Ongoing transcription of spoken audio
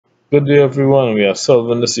Good day everyone, we are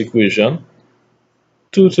solving this equation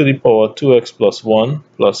 2 to the power 2x plus 1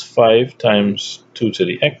 plus 5 times 2 to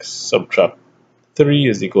the x subtract 3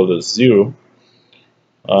 is equal to 0,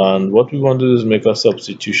 and what we want to do is make a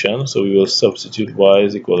substitution. So we will substitute y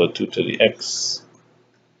is equal to 2 to the x,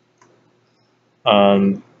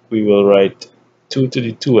 and we will write 2 to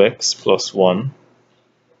the 2x plus 1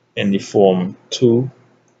 in the form 2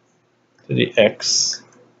 to the x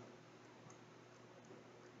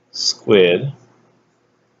squared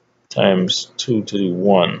times 2 to the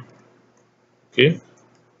 1, okay,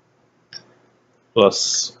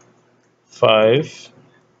 plus 5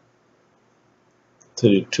 to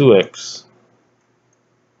the 2x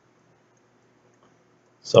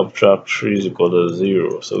subtract 3 is equal to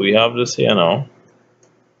 0. So we have this here now,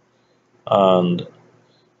 and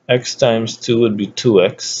x times 2 would be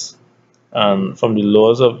 2x, and from the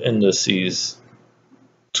laws of indices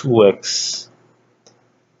 2x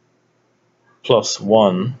plus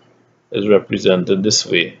 1 is represented this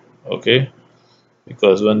way, okay,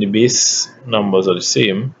 because when the base numbers are the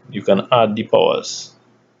same you can add the powers.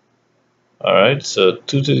 Alright, so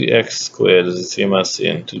 2 to the x squared is the same as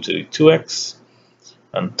saying 2 to the 2x,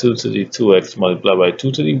 and 2 to the 2x multiplied by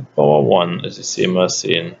 2 to the power 1 is the same as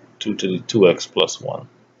saying 2 to the 2x plus 1.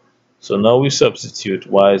 So now we substitute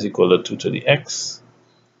y is equal to 2 to the x,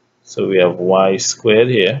 so we have y squared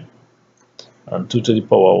here, and 2 to the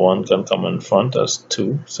power 1 can come in front as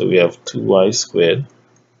 2, so we have 2y squared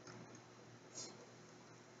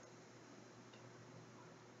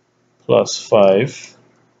plus 5.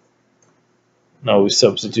 Now we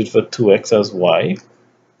substitute for 2x as y,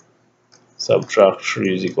 subtract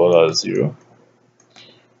 3 is equal to 0.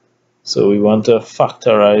 So we want to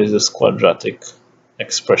factorize this quadratic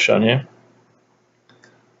expression here.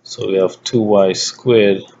 So we have 2y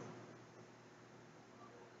squared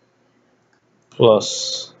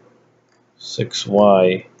plus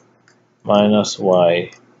 6y minus y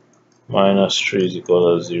minus 3 is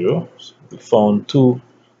equal to 0. So we found two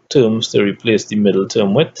terms to replace the middle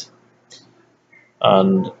term with,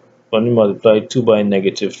 and when we multiply 2 by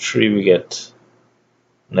negative 3 we get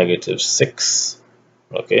negative 6.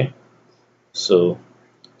 Okay, so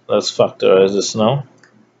let's factorize this now.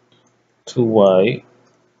 2y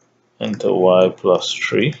into y plus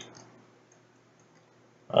 3,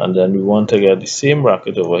 and then we want to get the same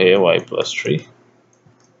bracket over here, y plus 3,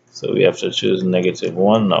 so we have to choose negative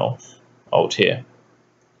 1 now out here.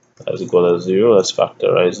 That's equal to 0. Let's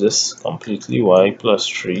factorize this completely. Y plus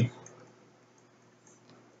 3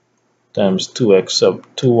 times 2x sub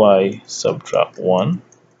 2y subtract 1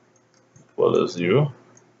 equal to 0.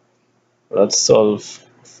 Let's solve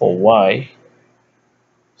for y.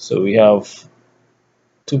 So we have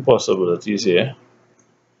two possibilities here.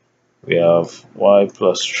 We have y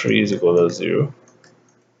plus 3 is equal to 0.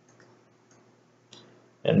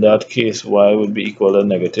 In that case, y would be equal to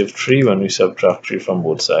negative 3 when we subtract 3 from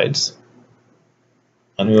both sides.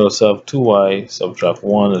 And we also have 2y subtract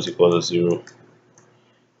 1 is equal to 0.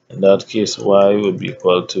 In that case, y would be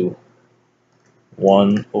equal to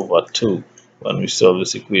 1 over 2 when we solve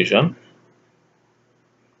this equation.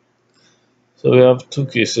 So we have two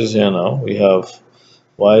cases here now. We have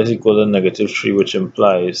y is equal to negative 3, which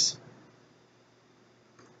implies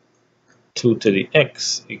 2 to the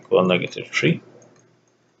x equal negative 3.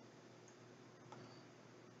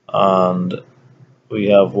 And we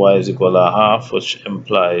have y is equal to a half, which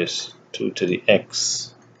implies 2 to the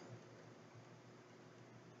x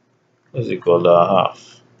is equal to a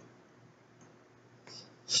half.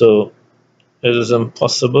 So it is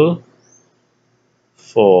impossible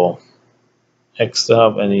for x to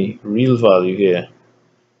have any real value here,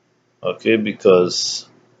 okay, because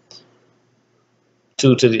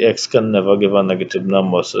 2 to the x can never give a negative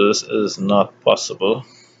number, so this is not possible.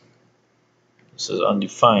 This is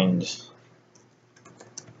undefined.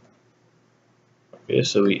 Okay,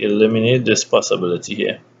 so we eliminate this possibility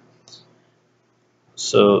here.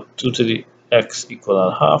 So 2 to the x equal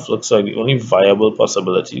a half looks like the only viable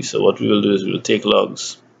possibility. So what we will do is we will take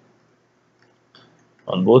logs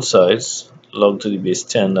on both sides, log to the base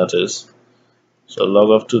 10, that is. So log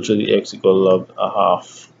of 2 to the x equal log a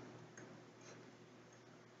half.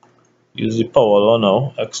 Use the power law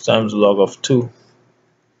now. X times log of 2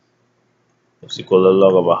 is equal to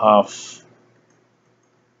log of a half.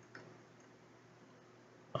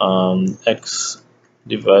 X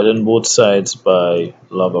dividing both sides by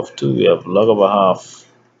log of 2, we have log of a half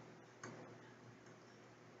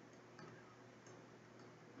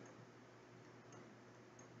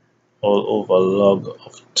all over log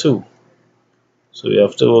of 2. So we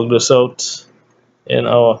have to work this out in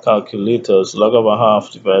our calculators. Log of a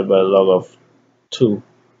half divided by log of 2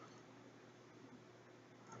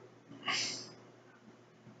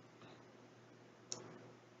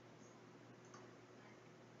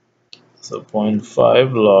 So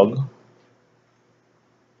 0.5 log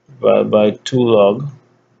divided by 2 log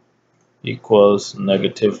equals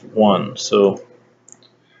 -1. So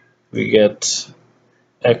we get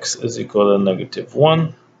x is equal to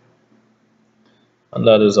 -1, and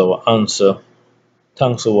that is our answer.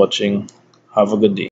 Thanks for watching. Have a good day.